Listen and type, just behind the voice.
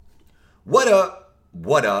What up?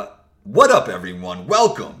 What up? What up, everyone?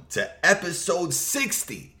 Welcome to episode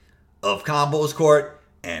 60 of Combo's Court,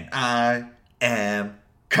 and I am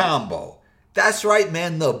Combo. That's right,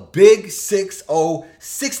 man. The big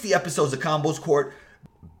 60 episodes of Combo's Court.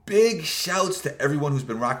 Big shouts to everyone who's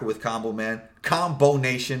been rocking with Combo, man. Combo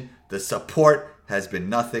Nation, the support has been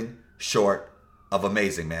nothing short of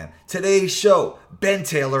amazing, man. Today's show, Ben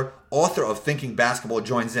Taylor, author of Thinking Basketball,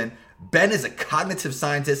 joins in. Ben is a cognitive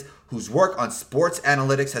scientist whose work on sports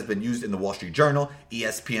analytics has been used in the Wall Street Journal,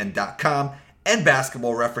 ESPN.com, and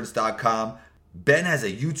BasketballReference.com. Ben has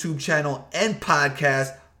a YouTube channel and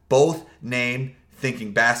podcast, both named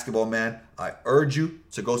Thinking Basketball, man. I urge you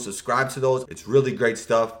to go subscribe to those. It's really great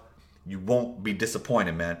stuff. You won't be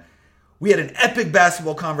disappointed, man. We had an epic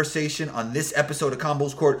basketball conversation on this episode of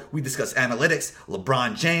Combo's Court. We discussed analytics,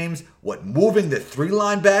 LeBron James, what moving the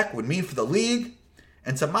three-line back would mean for the league.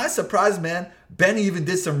 And to my surprise, man, Ben even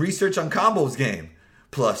did some research on Combo's game.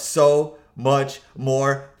 Plus so much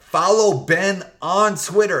more. Follow Ben on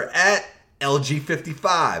Twitter at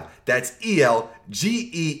LG55. That's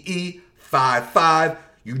ELGEE55.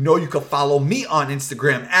 You know you can follow me on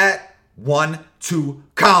Instagram at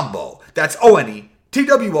 12combo. That's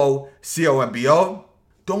ONETWOCOMBO.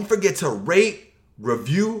 Don't forget to rate,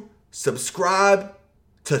 review, subscribe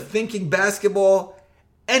to Thinking Basketball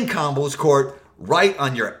and Combo's Court right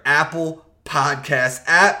on your Apple Podcast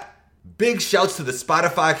app. Big shouts to the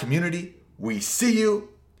Spotify community. We see you.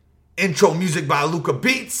 Intro music by Luca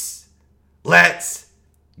Beats. Let's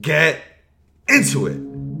get into it.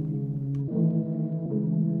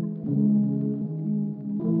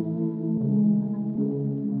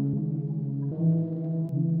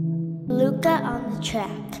 Luca on the track.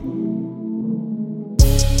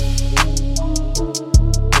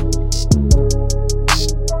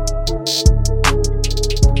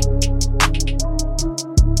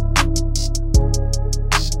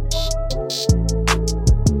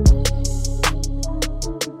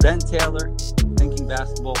 Ben Taylor, Thinking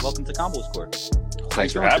Basketball. Welcome to Combo's Court.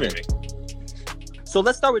 Thanks for having me. So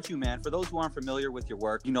let's start with you, man. For those who aren't familiar with your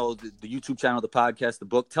work, you know, the YouTube channel, the podcast, the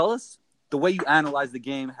book, tell us the way you analyze the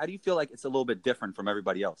game. How do you feel like it's a little bit different from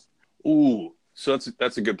everybody else? Ooh, so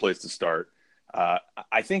that's a good place to start.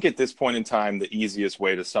 I think at this point in time, the easiest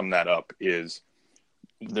way to sum that up is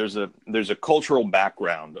there's a cultural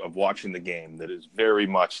background of watching the game that is very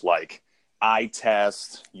much like eye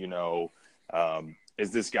test,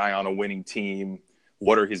 is this guy on a winning team?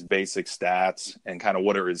 What are his basic stats and kind of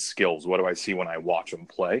what are his skills? What do I see when I watch him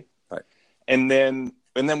play? Right. And then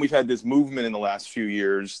we've had this movement in the last few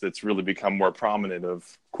years that's really become more prominent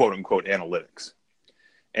of quote unquote analytics.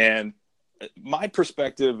 And my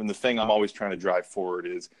perspective and the thing I'm always trying to drive forward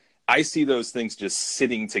is I see those things just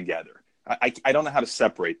sitting together. I don't know how to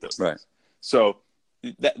separate those right. things. So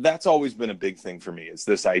that's always been a big thing for me. It's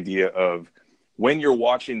this idea of when you're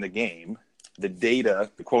watching the game, the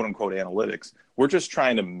data, the quote unquote analytics, we're just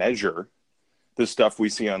trying to measure the stuff we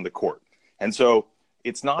see on the court. And so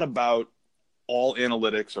it's not about all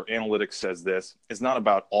analytics or analytics says this. It's not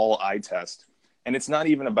about all eye test. And it's not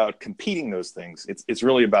even about competing those things. It's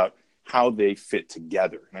really about how they fit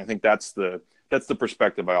together. And I think that's the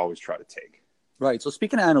perspective I always try to take. Right. So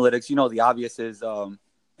speaking of analytics, the obvious is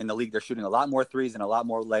in the league, they're shooting a lot more threes and a lot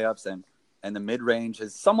more layups and the mid-range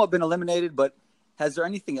has somewhat been eliminated, but has there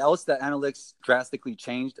anything else that analytics drastically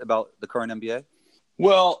changed about the current NBA?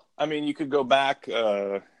 Well, I mean, you could go back,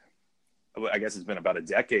 I guess it's been about a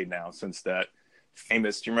decade now since that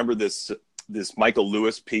famous, do you remember this Michael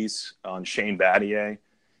Lewis piece on Shane Battier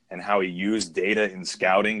and how he used data in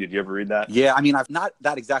scouting? Did you ever read that? Yeah, I mean, I've not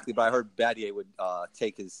that exactly, but I heard Battier would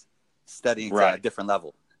take his studying to a different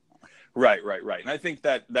level. Right. And I think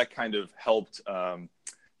that kind of helped,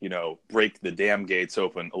 break the dam gates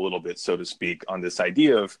open a little bit, so to speak, on this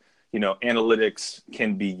idea of, analytics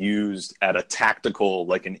can be used at a tactical,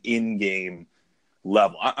 like an in-game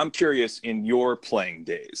level. I'm curious, in your playing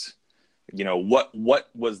days, what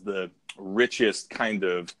was the richest kind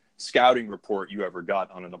of scouting report you ever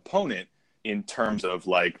got on an opponent in terms of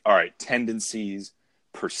like, all right, tendencies,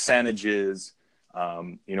 percentages,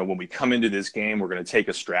 when we come into this game, we're going to take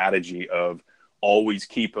a strategy of always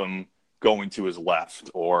keep them going to his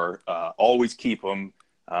left or always keep him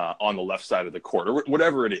on the left side of the court or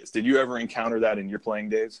whatever it is. Did you ever encounter that in your playing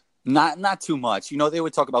days? Not too much. They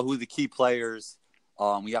would talk about who the key players,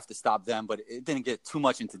 we have to stop them, but it didn't get too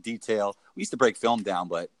much into detail. We used to break film down,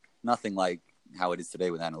 but nothing like how it is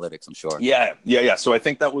today with analytics, I'm sure. Yeah. So I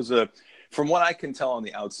think that was from what I can tell on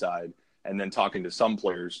the outside and then talking to some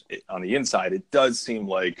players on the inside, it does seem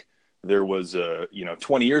like there was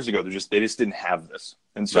 20 years ago, they just didn't have this.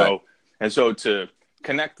 And so, right. And so to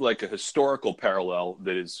connect like a historical parallel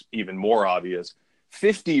that is even more obvious.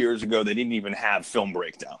 50 years ago, they didn't even have film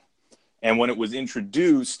breakdown. And when it was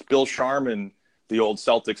introduced, Bill Sharman, the old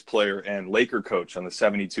Celtics player and Laker coach on the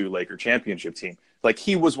 72 Laker championship team, like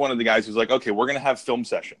he was one of the guys who's like, okay, we're going to have film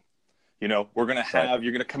session. You know, we're going to have,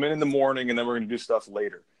 you're going to come in the morning and then we're going to do stuff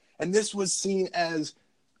later. And this was seen as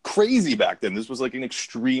crazy back then. This was like an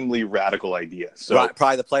extremely radical idea. So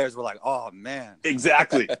probably the players were like, oh man.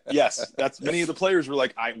 Exactly. Yes. That's many of the players were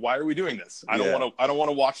like, why are we doing this? I don't want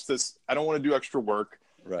to watch this. I don't want to do extra work.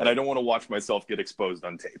 Right. And I don't want to watch myself get exposed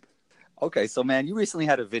on tape. Okay. So man, you recently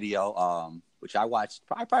had a video, which I watched.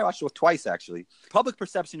 I probably watched it twice actually. Public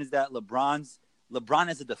perception is that LeBron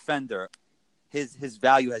as a defender, his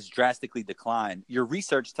value has drastically declined. Your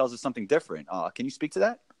research tells us something different. Can you speak to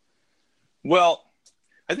that? Well,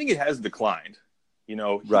 I think it has declined, you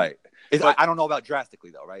know. Right. I don't know about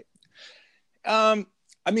drastically though, right?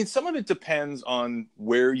 I mean, some of it depends on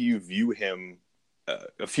where you view him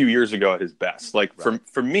a few years ago at his best. Like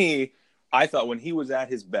for me, I thought when he was at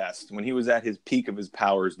his best, when he was at his peak of his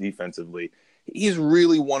powers defensively, he's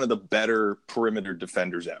really one of the better perimeter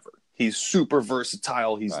defenders ever. He's super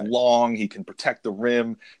versatile. He's long. He can protect the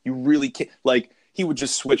rim. You really can't, like, he would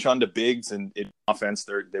just switch onto bigs, and in offense,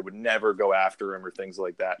 they would never go after him or things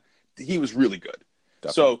like that. He was really good.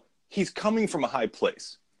 Definitely. So he's coming from a high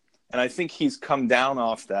place. And I think he's come down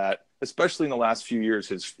off that, especially in the last few years.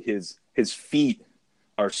 His feet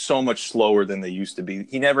are so much slower than they used to be.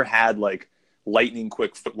 He never had like lightning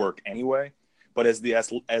quick footwork anyway. But as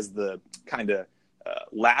the kind of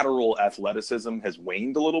lateral athleticism has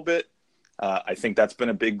waned a little bit, I think that's been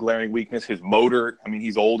a big glaring weakness. His motor, I mean,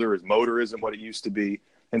 he's older. His motor isn't what it used to be.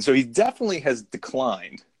 And so he definitely has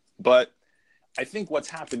declined. But I think what's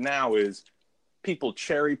happened now is people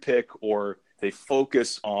cherry pick, or they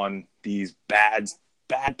focus on these bad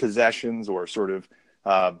possessions or sort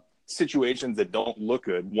of situations that don't look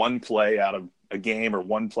good. One play out of a game or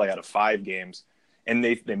one play out of 5 games. And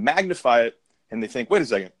they magnify it and they think, wait a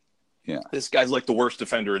second. Yeah, this guy's like the worst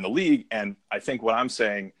defender in the league. And I think what I'm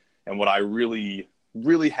saying, and what I really,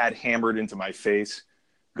 really had hammered into my face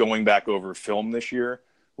going back over film this year,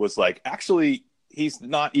 was like, actually, he's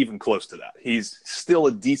not even close to that. He's still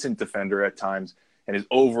a decent defender at times, and his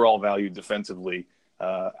overall value defensively,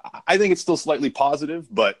 I think it's still slightly positive,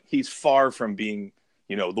 but he's far from being,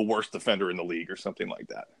 you know, the worst defender in the league or something like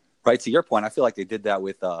that. Right, to your point, I feel like they did that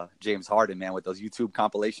with James Harden, man, with those YouTube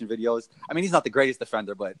compilation videos. I mean, he's not the greatest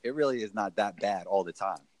defender, but it really is not that bad all the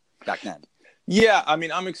time back then. Yeah, I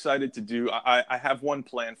mean, I'm excited to do. I have one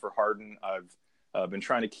plan for Harden. I've been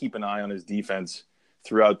trying to keep an eye on his defense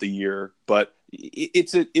throughout the year, but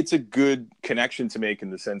it's a good connection to make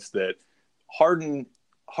in the sense that Harden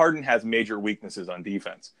has major weaknesses on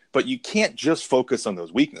defense, but you can't just focus on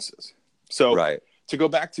those weaknesses. So to go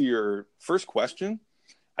back to your first question,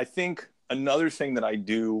 I think another thing that I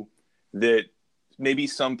do that maybe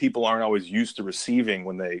some people aren't always used to receiving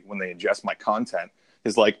when they ingest my content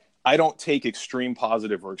is like, I don't take extreme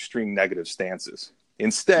positive or extreme negative stances.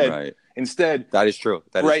 Instead, that is true.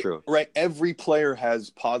 That is true. Right. Every player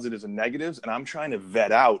has positives and negatives, and I'm trying to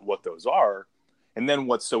vet out what those are. And then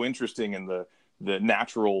what's so interesting in the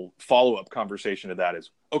natural follow-up conversation to that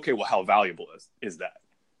is, okay, well, how valuable is that?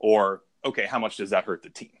 Or, okay, how much does that hurt the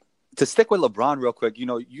team? To stick with LeBron real quick, you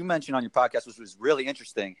know, you mentioned on your podcast, which was really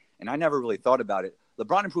interesting, and I never really thought about it.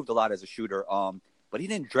 LeBron improved a lot as a shooter, but he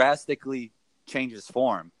didn't drastically change his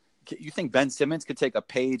form. You think Ben Simmons could take a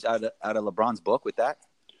page out of LeBron's book with that?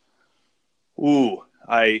 Ooh,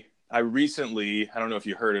 I recently, I don't know if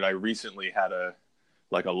you heard it, I recently had a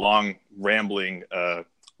long rambling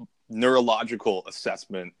neurological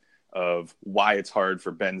assessment of why it's hard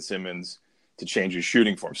for Ben Simmons to change his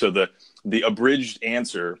shooting form. So the abridged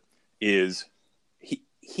answer is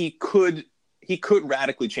he could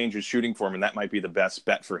radically change his shooting form, and that might be the best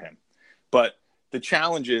bet for him. But the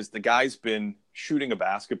challenge is the guy's been shooting a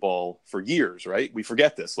basketball for years, right? We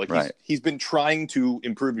forget this. Like he's been trying to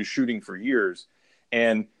improve his shooting for years.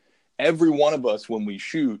 And every one of us, when we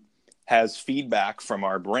shoot, has feedback from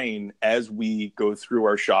our brain as we go through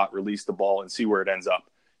our shot, release the ball, and see where it ends up.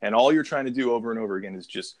 And all you're trying to do over and over again is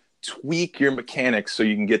just tweak your mechanics so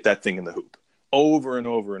you can get that thing in the hoop over and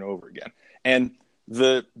over and over again. And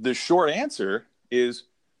the short answer is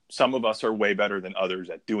some of us are way better than others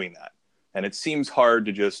at doing that. And it seems hard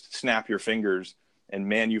to just snap your fingers and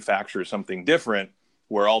manufacture something different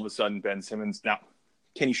where all of a sudden Ben Simmons, now,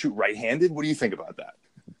 can he shoot right-handed? What do you think about that?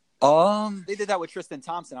 They did that with Tristan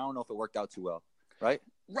Thompson. I don't know if it worked out too well, right?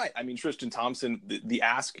 Right. I mean, Tristan Thompson, the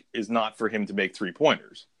ask is not for him to make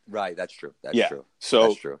 3-pointers. Right. That's true. That's true. So,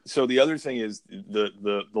 that's true. So the other thing is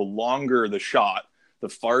the longer the shot, the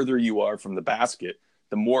farther you are from the basket,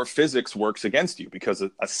 the more physics works against you, because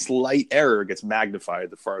a slight error gets magnified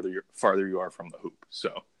the farther you are from the hoop.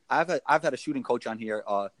 So I've had a shooting coach on here.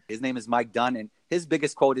 His name is Mike Dunn, and his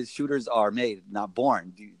biggest quote is, "Shooters are made, not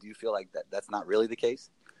born." Do you feel like that's not really the case?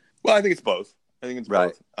 Well, I think it's both.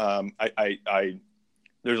 Right. I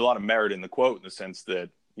there's a lot of merit in the quote, in the sense that,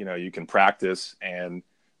 you know, you can practice and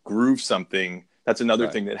groove something. That's another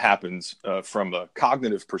Right. thing that happens from a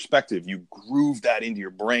cognitive perspective. You groove that into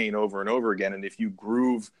your brain over and over again. And if you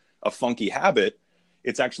groove a funky habit,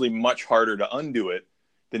 it's actually much harder to undo it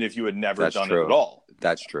than if you had never That's done true. it at all.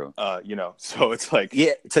 That's true. You know, so it's like,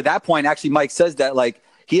 Yeah, to that point, actually, Mike says that, like,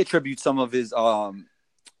 he attributes some of his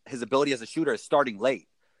ability as a shooter as starting late.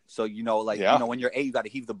 So, you know, like, Yeah. you know, when you're 8, you got to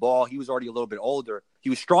heave the ball. He was already a little bit older. He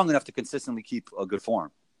was strong enough to consistently keep a good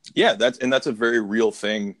form. yeah, that's a very real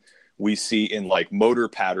thing we see in like motor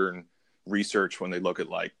pattern research when they look at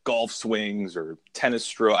like golf swings or tennis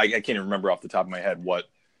stroke. I can't even remember off the top of my head what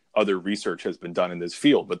other research has been done in this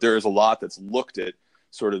field, but there is a lot that's looked at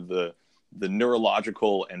sort of the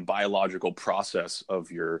neurological and biological process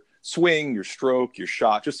of your swing, your stroke, your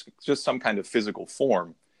shot, just some kind of physical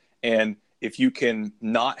form. And if you can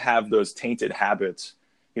not have those tainted habits,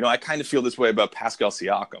 you know, I kind of feel this way about Pascal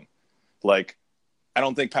Siakam. Like, I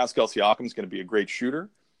don't think Pascal Siakam is going to be a great shooter,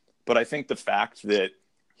 but I think the fact that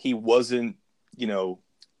he wasn't, you know,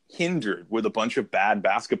 hindered with a bunch of bad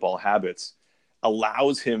basketball habits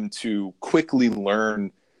allows him to quickly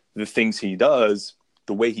learn the things he does,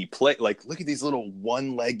 the way he play. Like, look at these little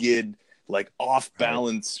one-legged, like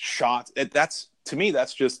off-balance shots. That's, to me,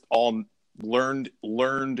 that's just all learned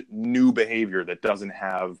new behavior that doesn't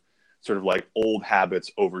have sort of like old habits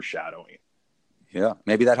overshadowing it. Yeah,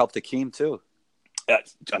 maybe that helped Akeem too.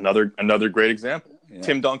 That's another great example. Yeah.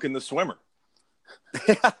 Tim Duncan, the swimmer.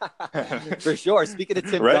 For sure. Speaking of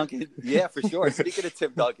Tim Right? Duncan, yeah, for sure. Speaking of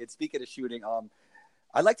Tim Duncan, speaking of shooting,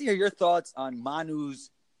 I'd like to hear your thoughts on Manu's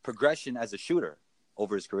progression as a shooter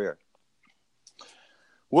over his career.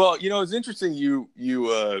 Well, you know, it's interesting. You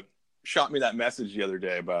shot me that message the other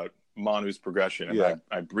day about Manu's progression, and Yeah.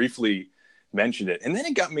 I briefly mentioned it, and then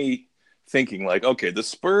it got me thinking. Like, okay, the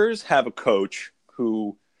Spurs have a coach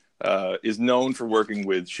who is known for working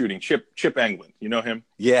with shooting. Chip Englund, you know him?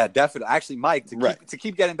 Yeah, definitely. Actually, Mike, Right. to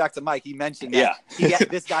keep getting back to Mike, he mentioned that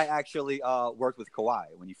this guy actually worked with Kawhi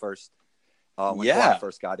when Kawhi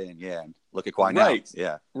first got in. Yeah, and look at Kawhi now. Right.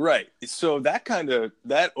 Yeah, Right. So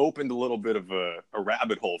that opened a little bit of a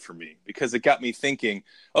rabbit hole for me, because it got me thinking,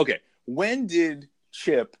 okay, when did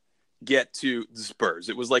Chip get to the Spurs?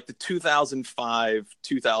 It was like the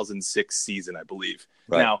 2005-2006 season, I believe.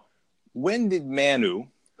 Right. Now, when did Manu,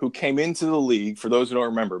 who came into the league, for those who don't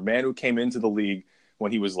remember, Manu came into the league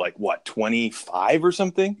when he was like, what, 25 or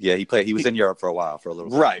something? yeah. He was in Europe for a while, for a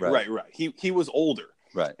little. Right. bit. He was older.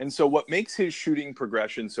 Right. And so what makes his shooting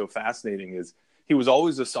progression so fascinating is he was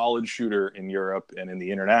always a solid shooter in Europe and in the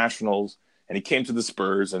internationals, and he came to the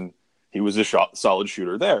Spurs and he was a solid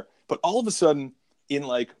shooter there. But all of a sudden, in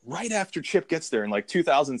like right after Chip gets there in like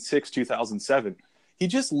 2006, 2007, he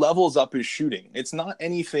just levels up his shooting. It's not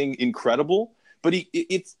anything incredible, but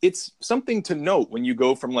it's something to note when you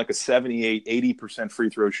go from like a 78, 80% free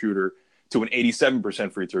throw shooter to an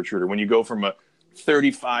 87% free throw shooter, when you go from a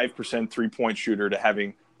 35% three-point shooter to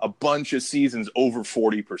having a bunch of seasons over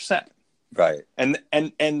 40%. Right. And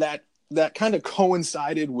that kind of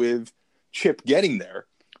coincided with Chip getting there.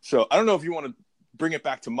 So I don't know if you want to bring it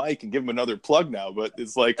back to Mike and give him another plug now, but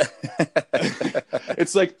it's like,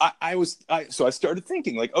 it's like so I started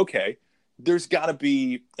thinking like, okay, there's got to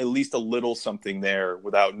be at least a little something there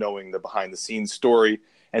without knowing the behind the scenes story.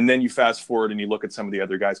 And then you fast forward and you look at some of the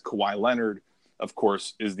other guys. Kawhi Leonard, of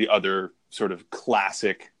course, is the other sort of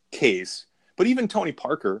classic case. But even Tony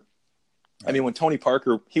Parker, I mean, when Tony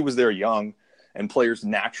Parker, he was there young, and players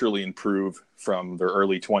naturally improve from their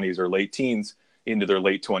early 20s or late teens into their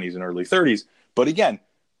late 20s and early 30s. But again,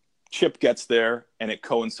 Chip gets there, and it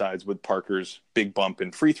coincides with Parker's big bump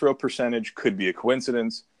in free throw percentage. Could be a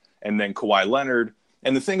coincidence. And then Kawhi Leonard.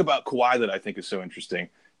 And the thing about Kawhi that I think is so interesting,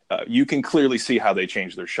 you can clearly see how they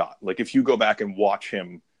changed their shot. Like if you go back and watch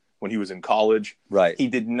him when he was in college, Right. he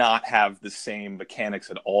did not have the same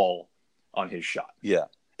mechanics at all on his shot. Yeah.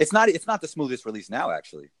 It's not the smoothest release now,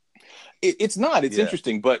 actually. It's not. It's Yeah.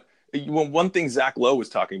 interesting. But one thing Zach Lowe was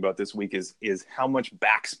talking about this week is how much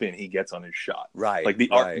backspin he gets on his shot. Right. Like the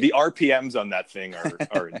RPMs on that thing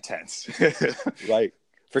are intense. Right.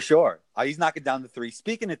 For sure. He's knocking down the three.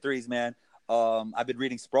 Speaking of threes, man, I've been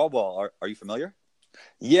reading Sprawl Ball. Are you familiar?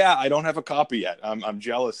 Yeah, I don't have a copy yet. I'm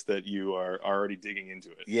jealous that you are already digging into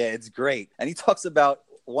it. Yeah, it's great. And he talks about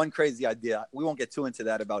one crazy idea. We won't get too into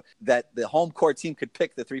that about that the home court team could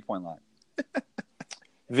pick the 3-point line.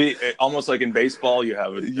 Almost like in baseball, you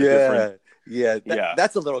have a different.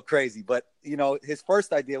 That's a little crazy. But his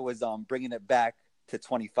first idea was bringing it back to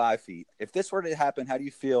 25 feet. If this were to happen, how do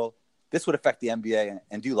you feel this would affect the NBA?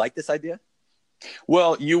 And do you like this idea?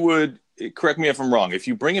 Well, you would, correct me if I'm wrong. If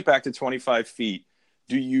you bring it back to 25 feet,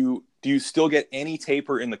 do you still get any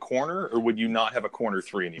taper in the corner, or would you not have a corner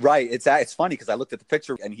three anymore? Right. It's funny because I looked at the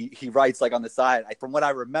picture and he writes like on the side. From what I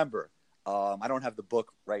remember, I don't have the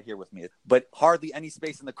book right here with me, but hardly any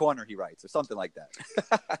space in the corner, he writes, or something like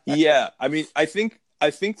that. Yeah. I mean, I think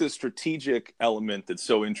the strategic element that's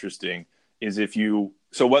so interesting is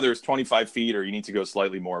so whether it's 25 feet or you need to go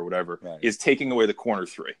slightly more or whatever, right, is taking away the corner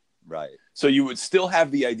three. Right. So you would still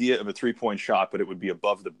have the idea of a 3-point shot, but it would be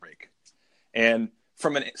above the break. And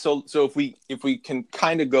so if we can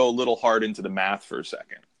kind of go a little hard into the math for a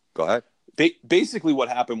second. Go ahead. Basically what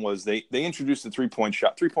happened was they introduced the 3-point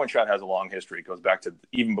shot. 3-point shot has a long history. It goes back to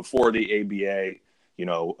even before the ABA,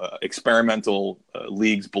 experimental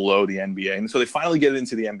leagues below the NBA. And so they finally get it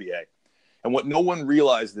into the NBA. And what no one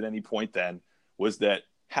realized at any point then was that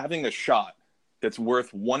having a shot that's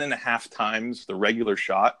worth 1.5 times the regular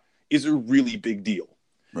shot is a really big deal.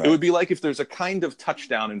 Right. It would be like if there's a kind of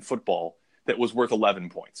touchdown in football that was worth 11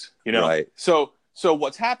 points, Right. So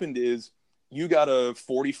what's happened is you got a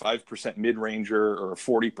 45% mid-ranger or a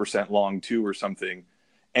 40% long two or something,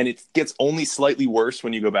 and it gets only slightly worse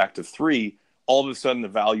when you go back to 3. All of a sudden, the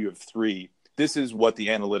value of 3, this is what the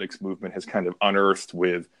analytics movement has kind of unearthed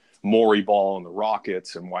with Morey ball and the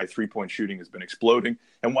Rockets, and why 3-point shooting has been exploding,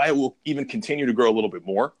 and why it will even continue to grow a little bit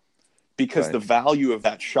more, because the value of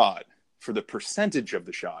that shot for the percentage of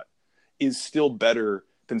the shot is still better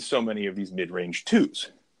than so many of these mid-range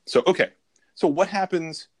twos. So what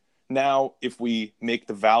happens now if we make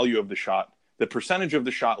the value of the shot, the percentage of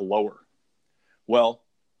the shot, lower? Well,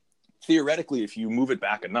 theoretically, if you move it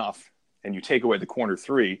back enough and you take away the corner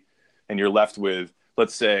 3 and you're left with,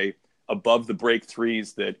 let's say, above the break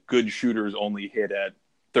threes that good shooters only hit at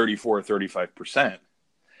 34 or 35%,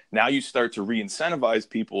 now you start to re-incentivize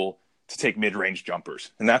people to take mid-range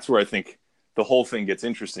jumpers. And that's where I think the whole thing gets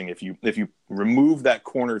interesting. If you remove that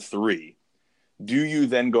corner 3, do you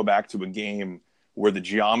then go back to a game where the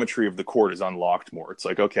geometry of the court is unlocked more? It's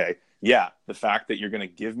like, okay, yeah, the fact that you're going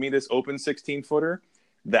to give me this open 16-footer,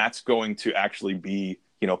 that's going to actually be,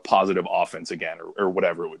 positive offense again, or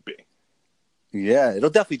whatever it would be. Yeah, it'll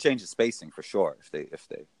definitely change the spacing for sure if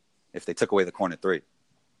they took away the corner 3.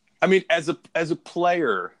 I mean, as a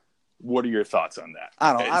player, what are your thoughts on that?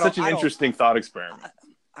 It's such an interesting thought experiment.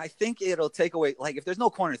 I think it'll take away, like, if there's no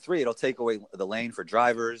corner 3, it'll take away the lane for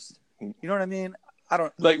drivers. You know what I mean? I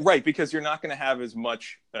don't right, because you're not going to have as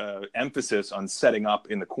much emphasis on setting up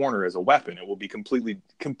in the corner as a weapon. It will be completely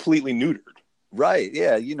neutered. Right.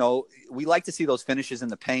 Yeah. We like to see those finishes in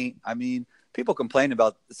the paint. I mean, people complain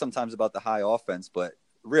sometimes about the high offense, but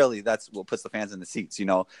really that's what puts the fans in the seats,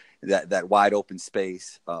 that wide open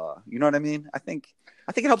space. You know what I mean? I think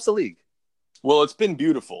it helps the league. Well, it's been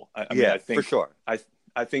beautiful. I mean, I think for sure.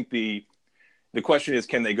 I think the question is,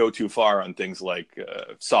 can they go too far on things like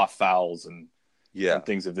soft fouls and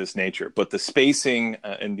things of this nature? But the spacing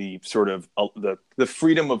and the sort of the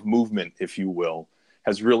freedom of movement, if you will,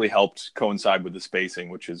 has really helped coincide with the spacing,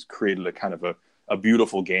 which has created a kind of a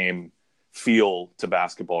beautiful game feel to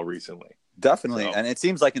basketball recently. Definitely. So. And it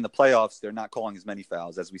seems like in the playoffs, they're not calling as many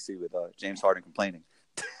fouls as we see with James Harden complaining.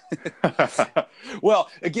 Well,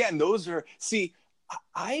 again, those are,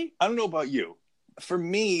 I don't know about you. For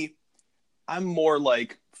me, I'm more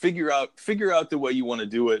like figure out the way you want to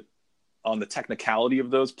do it on the technicality of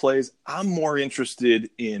those plays. I'm more interested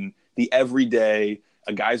in the everyday,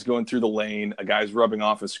 a guy's going through the lane, a guy's rubbing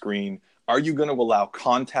off a screen. Are you going to allow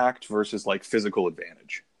contact versus like physical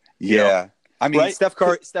advantage? Yeah. I mean, right? Steph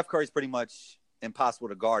Curry's pretty much impossible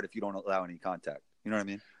to guard if you don't allow any contact. You know what I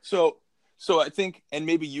mean? So I think, and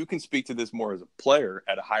maybe you can speak to this more as a player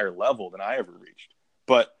at a higher level than I ever reached,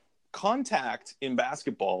 but contact in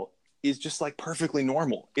basketball is just like perfectly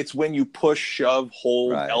normal. It's when you push, shove,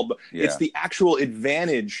 hold, elbow. Yeah. It's the actual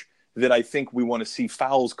advantage that I think we want to see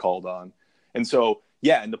fouls called on. And so,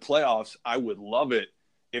 yeah, in the playoffs, I would love it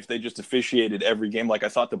if they just officiated every game. Like I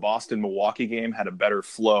thought the Boston-Milwaukee game had a better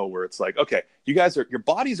flow where it's like, okay, your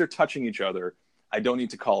bodies are touching each other. I don't need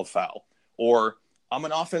to call a foul. Or I'm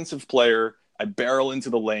an offensive player. I barrel into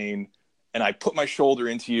the lane and I put my shoulder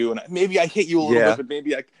into you and maybe I hit you a little bit, but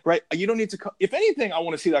maybe you don't need to call. If anything, I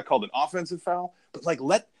want to see that called an offensive foul, but like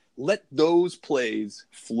let those plays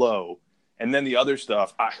flow. And then the other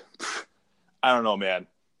stuff, I don't know, man.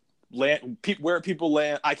 where people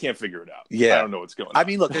land, I can't figure it out. Yeah. I don't know what's going on. I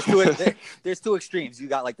mean, look, there's two extremes. You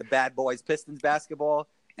got like the bad boys Pistons basketball,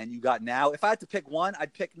 and you got now. If I had to pick one,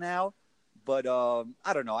 I'd pick now. But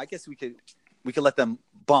I don't know. I guess we could let them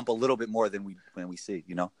bump a little bit more than we see.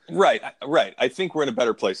 Right. I think we're in a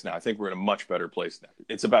better place now. I think we're in a much better place now.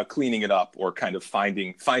 It's about cleaning it up or kind of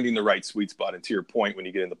finding the right sweet spot. And to your point, when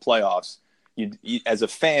you get in the playoffs, you as a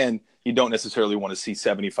fan, you don't necessarily want to see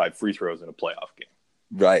 75 free throws in a playoff game.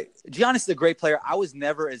 Right. Giannis is a great player. I was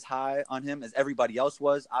never as high on him as everybody else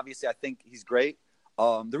was. Obviously, I think he's great.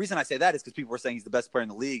 The reason I say that is because people were saying he's the best player in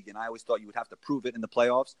the league, and I always thought you would have to prove it in the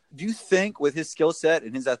playoffs. Do you think with his skill set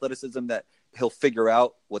and his athleticism that he'll figure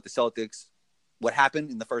out what happened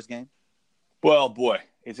in the first game? Well, boy,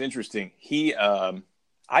 it's interesting.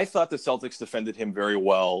 I thought the Celtics defended him very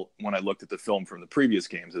well when I looked at the film from the previous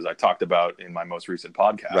games, as I talked about in my most recent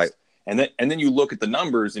podcast. Right. And then you look at the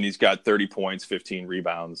numbers, and he's got 30 points, 15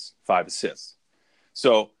 rebounds, 5 assists.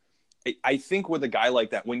 So I think with a guy like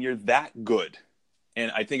that, when you're that good, and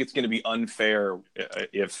I think it's going to be unfair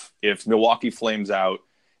if Milwaukee flames out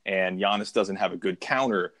and Giannis doesn't have a good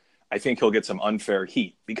counter, I think he'll get some unfair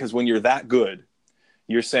heat. Because when you're that good,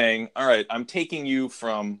 you're saying, all right, I'm taking you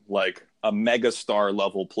from like a mega star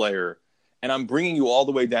level player, and I'm bringing you all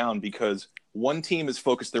the way down because one team has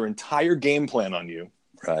focused their entire game plan on you.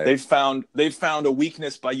 Right. They've found a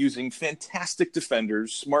weakness by using fantastic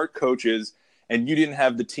defenders, smart coaches, and you didn't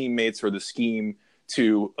have the teammates or the scheme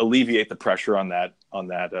to alleviate the pressure on that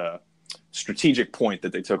strategic point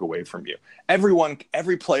that they took away from you.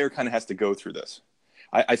 Every player kind of has to go through this.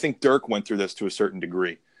 I think Dirk went through this to a certain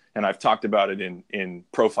degree, and I've talked about it in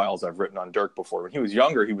profiles I've written on Dirk before. When he was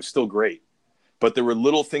younger, he was still great, but there were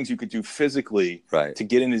little things you could do physically to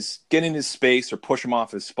get in his space or push him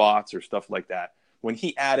off his spots or stuff like that. When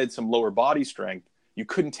he added some lower body strength, you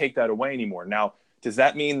couldn't take that away anymore. Now, does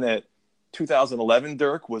that mean that 2011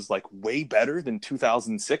 Dirk was like way better than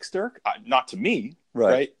 2006 Dirk? Not to me,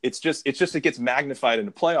 right? It's just it gets magnified in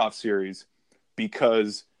a playoff series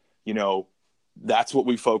because, that's what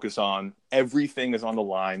we focus on. Everything is on the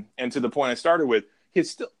line. And to the point I started with, he'll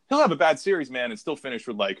have a bad series, man, and still finish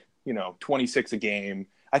with 26 a game.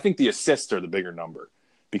 I think the assists are the bigger number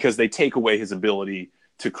because they take away his ability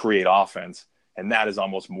to create offense. And that is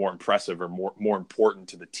almost more impressive or more important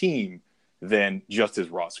to the team than just his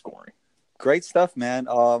raw scoring. Great stuff, man.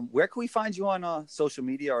 Where can we find you on social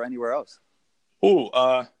media or anywhere else?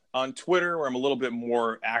 On Twitter, where I'm a little bit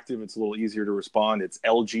more active, it's a little easier to respond. It's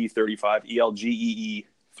LG35,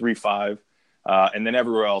 ELGEE35. And then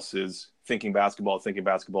everywhere else is Thinking Basketball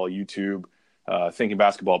YouTube, Thinking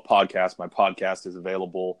Basketball podcast. My podcast is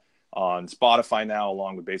available on Spotify now,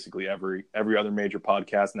 along with basically every other major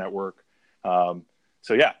podcast network.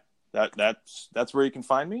 So yeah, that's where you can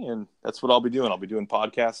find me, and that's what I'll be doing. I'll be doing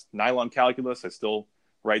podcasts. Nylon Calculus, I still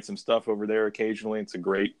write some stuff over there occasionally. It's a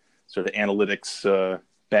great sort of analytics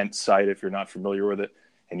bent site if you're not familiar with it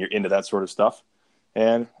and you're into that sort of stuff.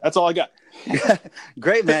 And that's all I got.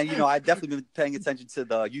 Great, man. I've definitely been paying attention to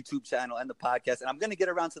the YouTube channel and the podcast, and I'm going to get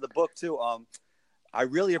around to the book too. I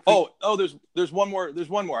really appreciate. There's one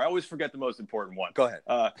more. I always forget the most important one. Go ahead.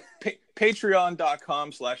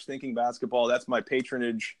 Patreon.com/Thinking Basketball. That's my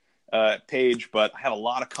patronage page, but I have a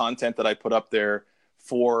lot of content that I put up there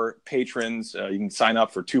for patrons. You can sign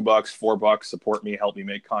up for $2, $4, support me, help me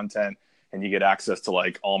make content, and you get access to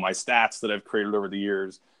all my stats that I've created over the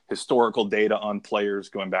years, historical data on players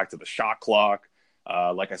going back to the shot clock.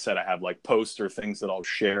 Like I said, I have posts or things that I'll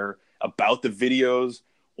share about the videos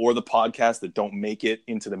or the podcast that don't make it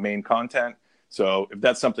into the main content. So if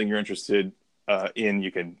that's something you're interested in,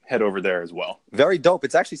 you can head over there as well. Very dope.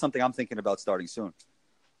 It's actually something I'm thinking about starting soon.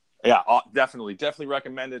 Yeah, definitely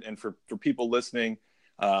recommend it. And for people listening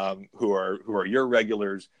who are your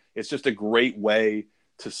regulars, it's just a great way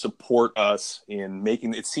to support us in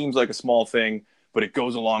making it. Seems like a small thing, but it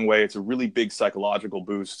goes a long way. It's a really big psychological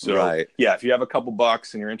boost. So yeah, if you have a couple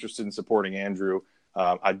bucks and you're interested in supporting Andrew,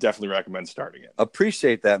 I definitely recommend starting it.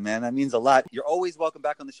 Appreciate that, man. That means a lot. You're always welcome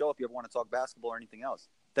back on the show if you ever want to talk basketball or anything else.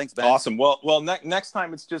 Thanks, Ben. Awesome. Well, next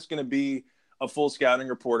time it's just going to be a full scouting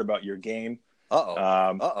report about your game.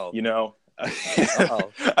 Uh-oh. I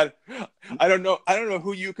don't know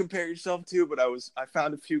who you compare yourself to, but I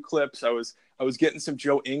found a few clips. I was getting some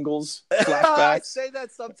Joe Ingles flashbacks. I say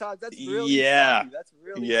that sometimes. That's really funny. That's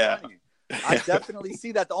really funny. I definitely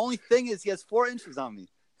see that. The only thing is he has 4 inches on me.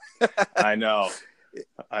 I know.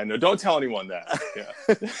 Don't tell anyone that. Yeah.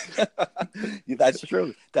 That's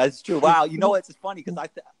true. Wow. It's funny because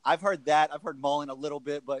I've heard that. I've heard Mullen a little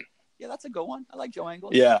bit, but yeah, that's a good one. I like Joe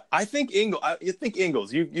Ingles. Yeah, I think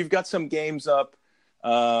Ingles. You've got some games up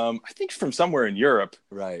I think from somewhere in Europe.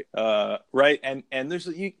 Right. Right. And there's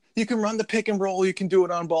you can run the pick and roll. You can do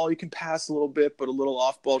it on ball. You can pass a little bit, but a little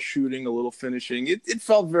off ball shooting, a little finishing. It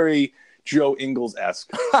felt very Joe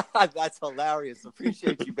Ingles-esque. That's hilarious.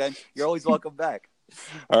 Appreciate you, Ben. You're always welcome back.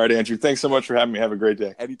 All right, Andrew. Thanks so much for having me. Have a great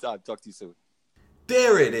day. Anytime. Talk to you soon.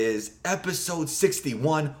 There it is, episode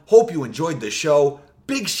 61. Hope you enjoyed the show.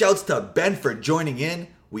 Big shouts to Ben for joining in.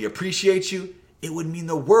 We appreciate you. It would mean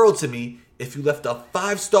the world to me if you left a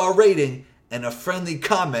 5-star rating and a friendly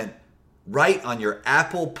comment right on your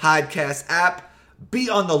Apple Podcast app. Be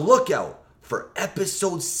on the lookout for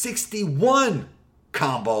episode 61.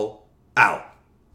 Combo out.